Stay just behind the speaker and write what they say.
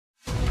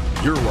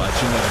You're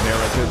watching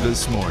America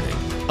This Morning,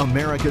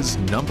 America's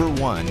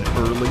 #1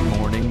 early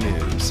morning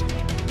news.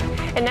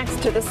 And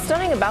next to the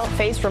stunning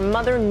about-face from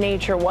Mother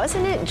Nature,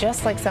 wasn't it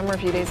just like summer a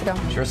few days ago?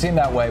 Sure seemed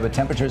that way, but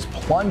temperatures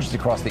plunged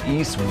across the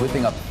east,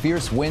 whipping up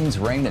fierce winds,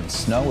 rain, and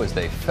snow as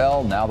they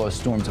fell. Now those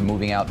storms are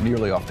moving out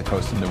nearly off the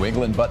coast of New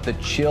England, but the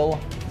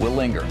chill will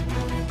linger.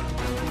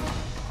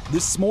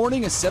 This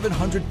morning, a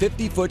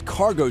 750-foot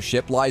cargo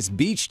ship lies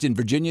beached in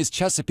Virginia's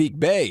Chesapeake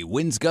Bay.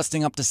 Winds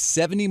gusting up to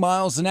 70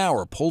 miles an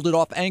hour pulled it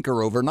off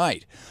anchor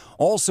overnight.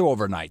 Also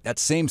overnight, that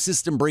same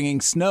system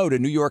bringing snow to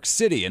New York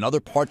City and other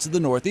parts of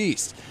the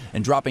Northeast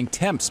and dropping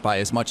temps by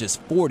as much as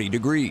 40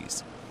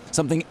 degrees.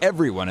 Something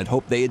everyone had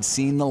hoped they had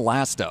seen the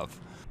last of.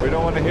 We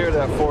don't want to hear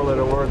that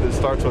four-letter word that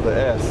starts with an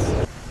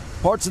S.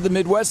 Parts of the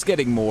Midwest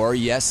getting more,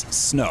 yes,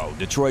 snow.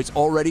 Detroit's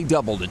already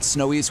doubled its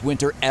snowiest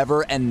winter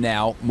ever, and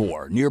now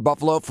more. Near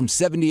Buffalo, from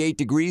 78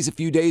 degrees a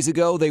few days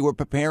ago, they were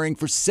preparing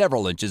for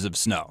several inches of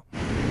snow.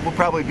 We'll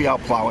probably be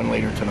out plowing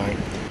later tonight.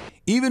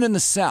 Even in the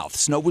south,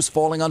 snow was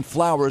falling on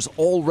flowers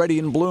already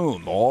in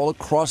bloom. All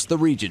across the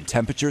region,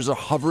 temperatures are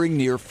hovering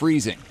near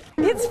freezing.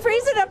 It's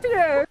freezing up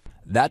here.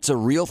 That's a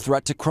real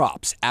threat to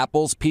crops.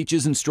 Apples,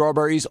 peaches, and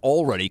strawberries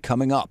already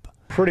coming up.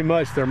 Pretty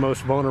much their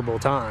most vulnerable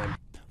time.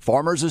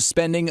 Farmers are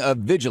spending a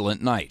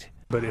vigilant night.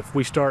 But if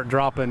we start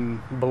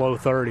dropping below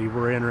 30,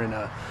 we're entering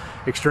an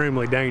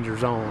extremely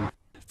dangerous zone.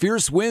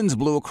 Fierce winds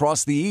blew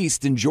across the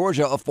east. In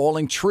Georgia, a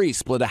falling tree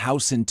split a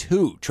house in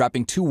two,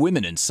 trapping 2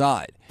 women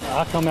inside.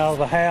 I come out of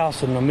the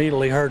house and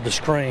immediately heard the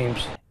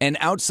screams. And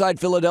outside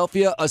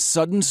Philadelphia, a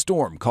sudden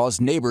storm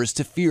caused neighbors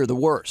to fear the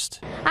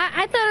worst.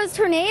 I thought it was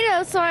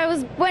tornado, so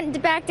I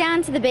went back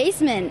down to the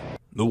basement.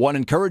 The one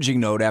encouraging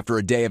note after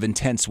a day of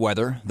intense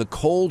weather, the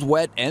cold,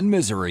 wet, and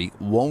misery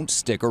won't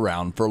stick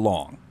around for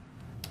long.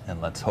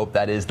 And let's hope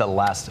that is the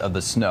last of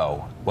the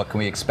snow. What can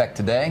we expect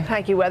today?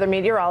 Thank you, weather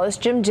meteorologist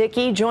Jim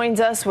Dickey joins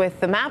us with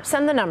the maps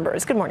and the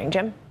numbers. Good morning,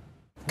 Jim.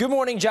 Good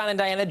morning, John and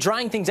Diana.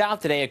 Drying things out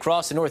today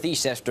across the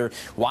Northeast after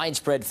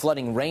widespread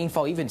flooding,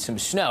 rainfall, even some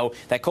snow.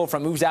 That cold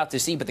front moves out to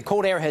sea, but the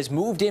cold air has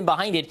moved in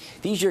behind it.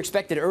 These are your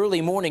expected early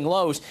morning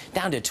lows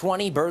down to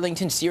 20,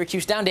 Burlington,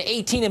 Syracuse, down to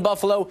 18 in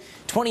Buffalo,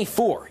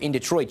 24 in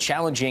Detroit,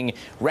 challenging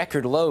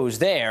record lows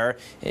there.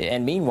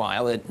 And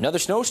meanwhile, another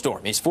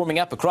snowstorm is forming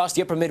up across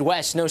the upper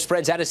Midwest. Snow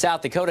spreads out of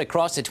South Dakota,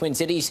 across the Twin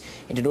Cities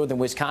into northern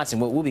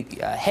Wisconsin. What will be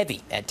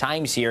heavy at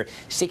times here.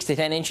 6 to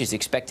 10 inches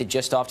expected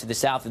just off to the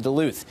south of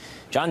Duluth.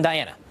 John,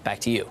 Diana, back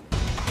to you.